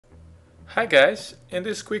Hi guys, in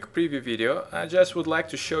this quick preview video I just would like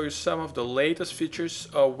to show you some of the latest features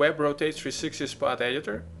of WebRotate 360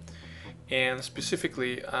 SpotEditor, and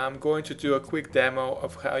specifically I'm going to do a quick demo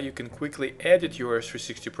of how you can quickly edit your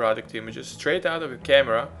 360 product images straight out of your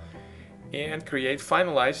camera and create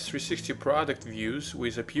finalized 360 product views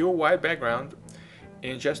with a pure white background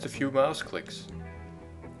in just a few mouse clicks.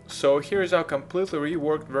 So here's our completely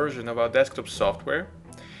reworked version of our desktop software.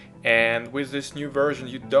 And with this new version,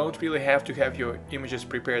 you don't really have to have your images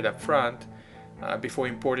prepared up front before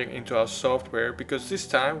importing into our software, because this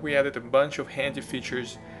time we added a bunch of handy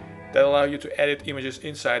features that allow you to edit images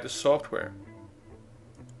inside the software.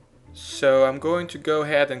 So I'm going to go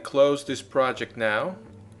ahead and close this project now,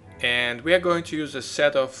 and we are going to use a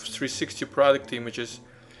set of 360 product images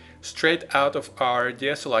straight out of our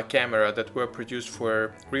DSLR camera that were produced for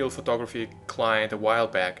a real photography client a while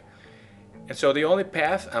back. And so the only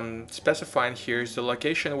path I'm specifying here is the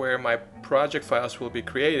location where my project files will be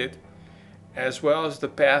created, as well as the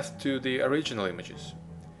path to the original images.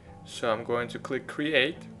 So I'm going to click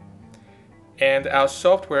Create, and our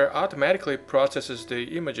software automatically processes the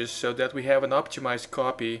images so that we have an optimized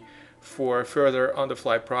copy for further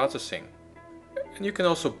on-the-fly processing. And you can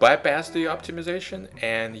also bypass the optimization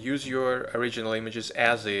and use your original images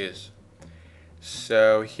as is.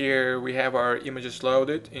 So here we have our images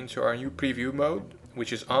loaded into our new preview mode,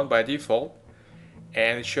 which is on by default,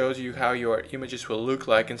 and it shows you how your images will look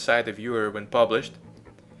like inside the viewer when published.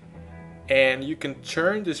 And you can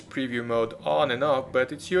turn this preview mode on and off,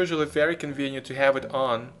 but it's usually very convenient to have it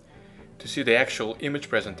on to see the actual image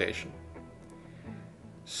presentation.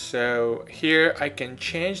 So here I can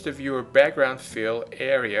change the viewer background fill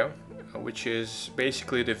area, which is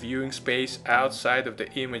basically the viewing space outside of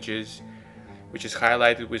the images, which is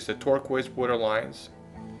highlighted with the turquoise border lines,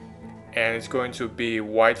 and it's going to be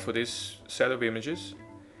white for this set of images.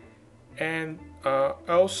 And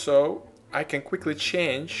also I can quickly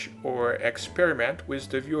change or experiment with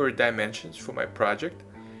the viewer dimensions for my project,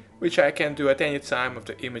 which I can do at any time of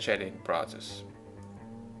the image editing process.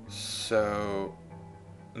 So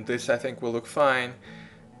this I think will look fine.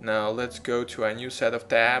 Now let's go to a new set of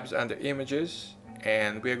tabs under images,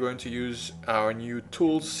 and we are going to use our new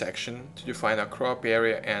tools section to define our crop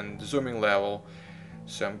area and zooming level.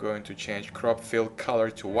 So I'm going to change crop fill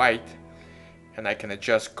color to white, and I can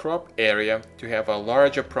adjust crop area to have a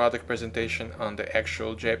larger product presentation on the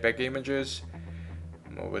actual JPEG images.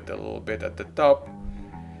 Move it a little bit at the top,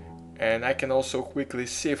 and I can also quickly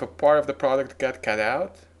see if a part of the product got cut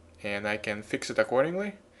out, and I can fix it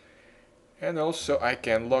accordingly. And also I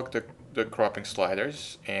can lock the cropping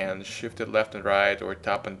sliders and shift it left and right or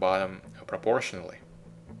top and bottom proportionally.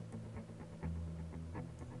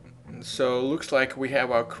 And so looks like we have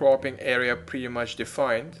our cropping area pretty much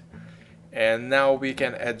defined, and now we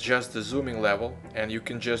can adjust the zooming level, and you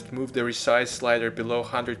can just move the Resize slider below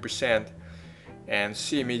 100% and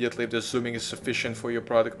see immediately if the zooming is sufficient for your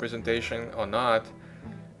product presentation or not.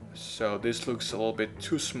 So this looks a little bit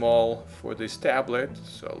too small for this tablet,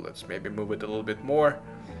 so let's maybe move it a little bit more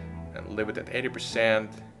and leave it at 80%,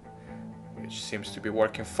 which seems to be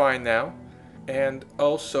working fine now. And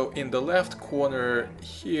also in the left corner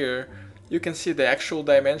here you can see the actual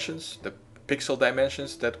dimensions, the pixel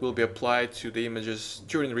dimensions that will be applied to the images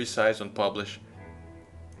during resize on publish.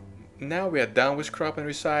 Now we are done with crop and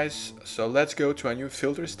resize, so let's go to a new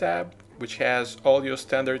filters tab, which has all your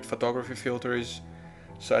standard photography filters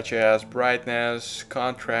such as brightness,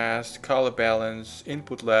 contrast, color balance,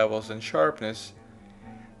 input levels, and sharpness.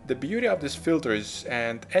 The beauty of these filters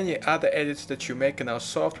and any other edits that you make in our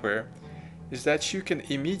software is that you can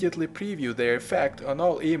immediately preview their effect on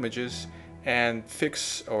all images and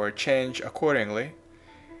fix or change accordingly.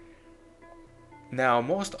 Now,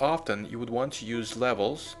 most often you would want to use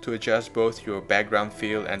levels to adjust both your background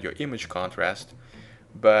fill and your image contrast,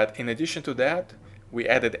 but in addition to that, we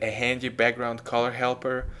added a handy background color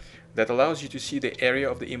helper that allows you to see the area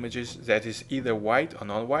of the images that is either white or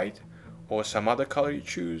non-white, or some other color you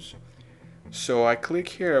choose. So I click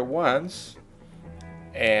here once,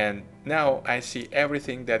 and now I see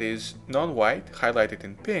everything that is non-white highlighted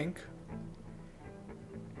in pink.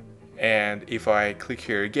 And if I click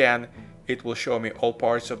here again, it will show me all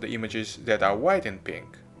parts of the images that are white in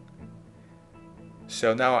pink.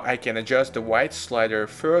 So now I can adjust the white slider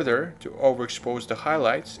further to overexpose the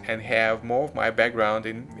highlights and have more of my background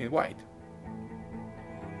in white.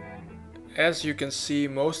 As you can see,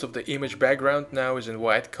 most of the image background now is in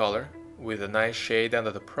white color with a nice shade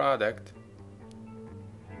under the product.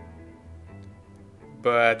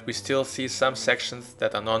 But we still see some sections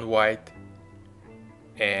that are non-white,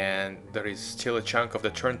 and there is still a chunk of the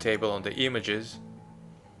turntable on the images.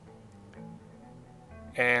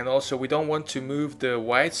 And also we don't want to move the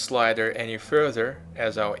white slider any further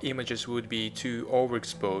as our images would be too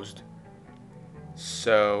overexposed.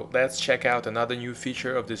 So let's check out another new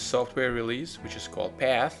feature of this software release, which is called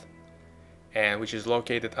Path, and which is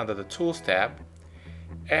located under the Tools tab.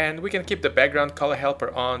 And we can keep the background color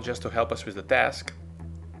helper on just to help us with the task.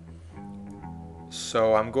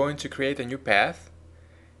 So I'm going to create a new path,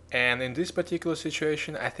 and in this particular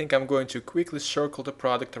situation I think I'm going to quickly circle the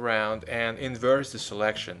product around and inverse the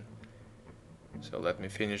selection. So let me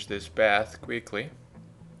finish this path quickly.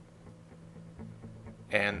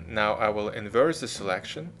 And now I will inverse the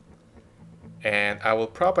selection, and I will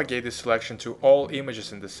propagate the selection to all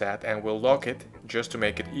images in the set, and will lock it just to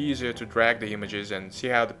make it easier to drag the images and see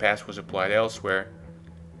how the path was applied elsewhere.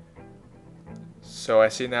 So I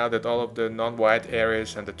see now that all of the non-white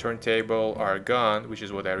areas and the turntable are gone, which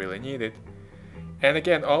is what I really needed. And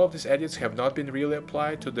again, all of these edits have not been really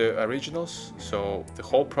applied to the originals, so the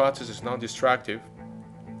whole process is non-destructive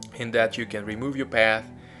in that you can remove your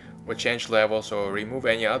path or change levels or remove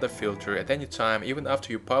any other filter at any time, even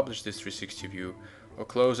after you publish this 360 view or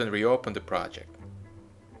close and reopen the project.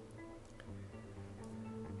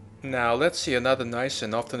 Now let's see another nice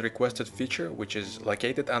and often requested feature, which is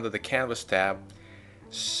located under the Canvas tab.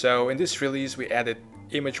 So in this release we added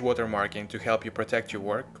image watermarking to help you protect your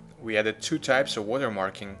work. We added two types of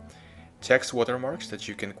watermarking: text watermarks that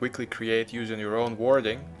you can quickly create using your own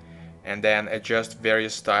wording, and then adjust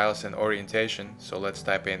various styles and orientation. So let's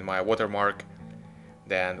type in my watermark,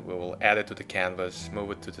 then we will add it to the canvas,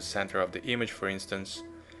 move it to the center of the image for instance,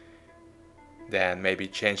 then maybe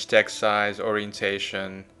change text size,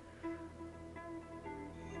 orientation,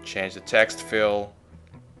 change the text fill,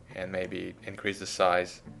 and maybe increase the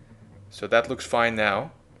size. So that looks fine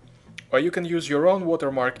now. Or you can use your own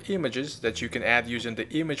watermark images that you can add using the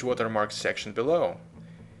image watermark section below.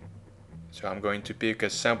 So I'm going to pick a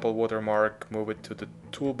sample watermark, move it to the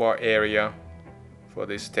toolbar area for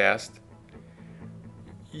this test.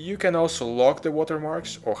 You can also lock the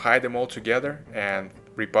watermarks or hide them all together and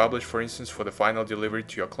republish, for instance, for the final delivery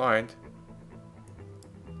to your client.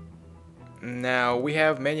 Now we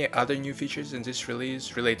have many other new features in this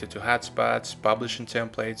release related to hotspots, publishing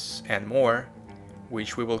templates, and more,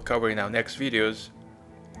 which we will cover in our next videos.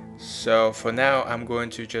 So for now I'm going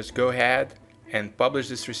to just go ahead and publish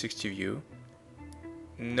this 360 view.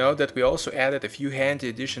 Note that we also added a few handy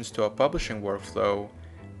additions to our publishing workflow,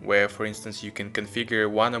 where for instance you can configure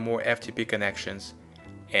one or more FTP connections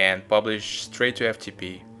and publish straight to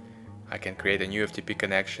FTP. I can create a new FTP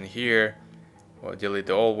connection here or delete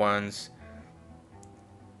the old ones,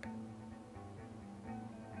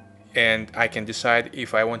 and I can decide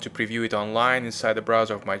if I want to preview it online inside the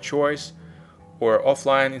browser of my choice or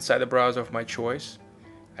offline inside the browser of my choice.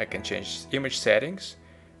 I can change image settings,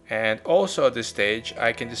 and also at this stage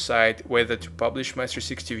I can decide whether to publish my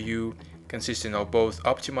 360 view consisting of both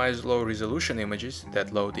optimized low resolution images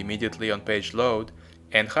that load immediately on page load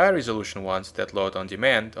and high resolution ones that load on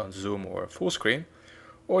demand on zoom or full screen,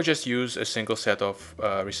 or just use a single set of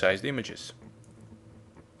resized images.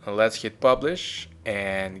 Let's hit publish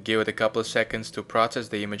and give it a couple of seconds to process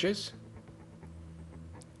the images.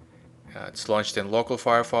 It's launched in local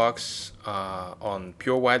Firefox on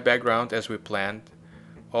pure white background as we planned,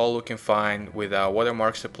 all looking fine with our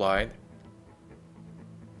watermarks applied.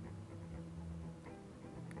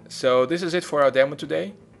 So this is it for our demo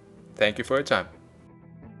today. Thank you for your time.